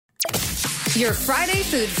Your Friday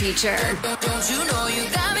food feature. Don't you know you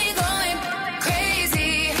got me going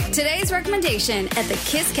crazy? Today's recommendation at the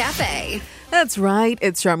Kiss Cafe. That's right.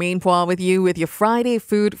 It's Charmaine Poir with you with your Friday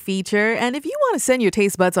food feature. And if you want to send your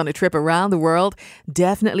taste buds on a trip around the world,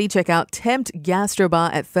 definitely check out Tempt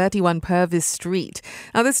Gastrobar at 31 Purvis Street.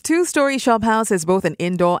 Now, this two-story shop house is both an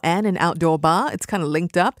indoor and an outdoor bar. It's kind of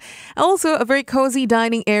linked up. Also, a very cozy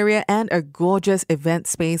dining area and a gorgeous event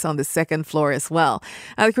space on the second floor as well.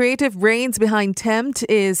 Now, the creative brains behind Tempt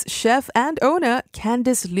is chef and owner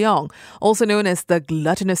Candice Leong, also known as the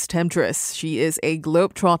Gluttonous Temptress. She is a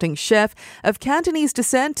globe-trotting chef of Cantonese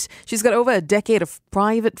descent. She's got over a decade of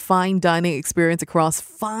private fine dining experience across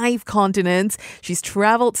 5 continents. She's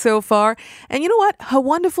traveled so far. And you know what? Her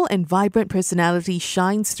wonderful and vibrant personality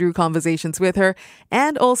shines through conversations with her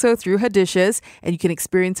and also through her dishes. And you can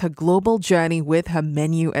experience her global journey with her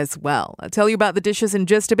menu as well. I'll tell you about the dishes in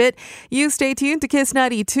just a bit. You stay tuned to Kiss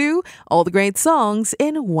 92. All the great songs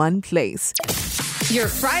in one place. Your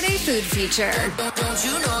Friday food feature. Don't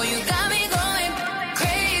you know you got me going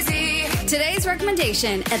crazy? Today's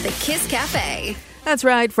recommendation at the Kiss Cafe. That's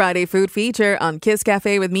right, Friday food feature on Kiss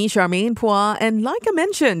Cafe with me, Charmaine Poir. And like I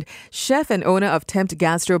mentioned, chef and owner of Tempt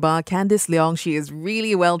Gastrobar, Candice Leong, she is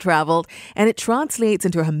really well-traveled and it translates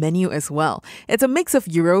into her menu as well. It's a mix of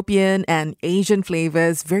European and Asian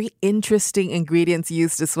flavors, very interesting ingredients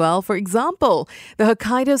used as well. For example, the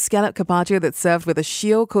Hokkaido scallop carpaccio that's served with a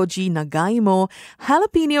shio-koji nagaimo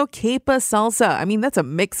jalapeno caper salsa. I mean, that's a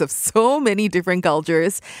mix of so many different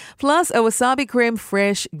cultures. Plus a wasabi creme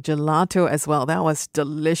fraiche gelato as well. That was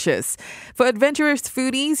delicious. For adventurous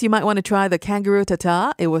foodies, you might want to try the kangaroo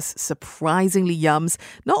tartare. It was surprisingly yums,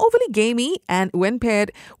 not overly gamey, and when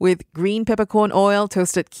paired with green peppercorn oil,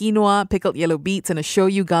 toasted quinoa, pickled yellow beets, and a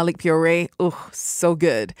shoyu garlic puree, so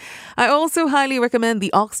good. I also highly recommend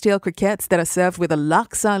the oxtail croquettes that are served with a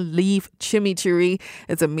laksa leaf chimichurri.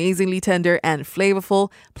 It's amazingly tender and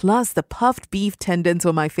flavorful. Plus, the puffed beef tendons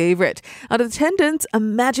were my favorite. Now, the tendons are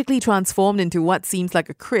magically transformed into what seems like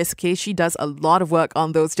a crisp. Okay, she does a lot of work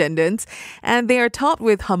on those tendons, and they are topped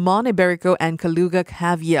with jamon iberico and Kaluga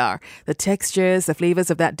caviar. The textures, the flavors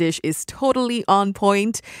of that dish is totally on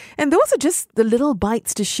point. And those are just the little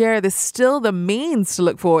bites to share. There's still the mains to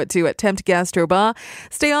look forward to at Tempt Gastrobar.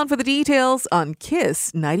 Stay on for the details on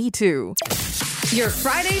Kiss 92. Your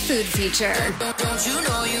Friday food feature. Don't you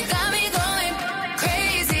know you got me going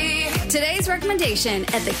crazy? Today's recommendation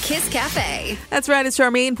at the Kiss Cafe. That's right, it's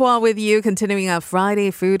Charmaine Poir with you, continuing our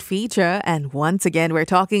Friday food feature. And once again, we're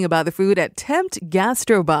talking about the food at Tempt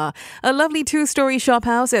Gastrobar, a lovely 2-story shop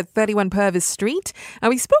house at 31 Purvis Street. And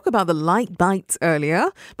we spoke about the light bites earlier,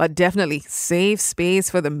 but definitely save space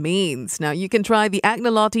for the mains. Now, you can try the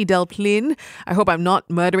agnolotti del plin. I hope I'm not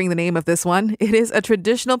murdering the name of this one. It is a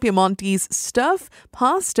traditional Piemontese stuffed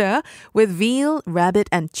pasta with veal, rabbit,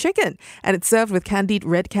 and chicken. And it's served with candied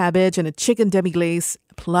red cabbage and a chicken demi-glace.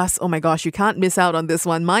 Plus, oh my gosh, you can't miss out on this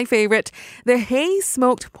one. My favorite, the hay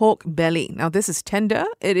smoked pork belly. Now, this is tender.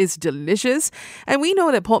 It is delicious. And we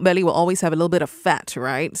know that pork belly will always have a little bit of fat,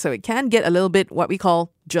 right? So it can get a little bit what we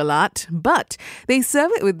call gelat. But they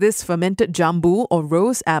serve it with this fermented jambu or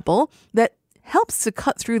rose apple that helps to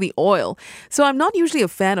cut through the oil. So I'm not usually a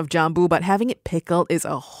fan of jambu, but having it pickled is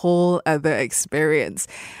a whole other experience.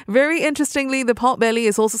 Very interestingly, the pork belly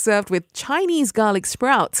is also served with Chinese garlic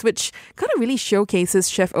sprouts, which kind of really showcases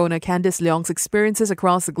chef owner Candice Leong's experiences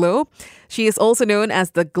across the globe. She is also known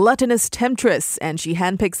as the Gluttonous Temptress, and she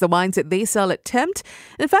handpicks the wines that they sell at Tempt.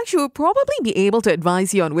 In fact, she will probably be able to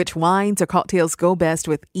advise you on which wines or cocktails go best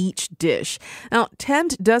with each dish. Now,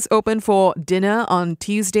 Tempt does open for dinner on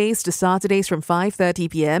Tuesdays to Saturdays from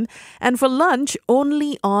 5:30 p.m. and for lunch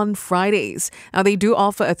only on Fridays. Now, they do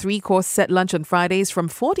offer a 3-course set lunch on Fridays from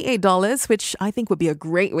 $48, which I think would be a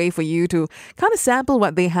great way for you to kind of sample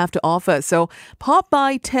what they have to offer. So pop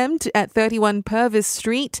by Tempt at 31 Purvis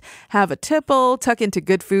Street, have a tipple, tuck into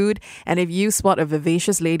good food, and if you spot a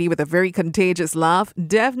vivacious lady with a very contagious laugh,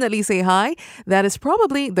 definitely say hi. That is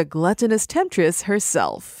probably the Gluttonous Temptress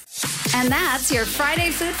herself. And that's your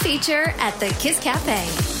Friday food feature at the Kiss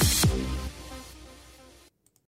Cafe.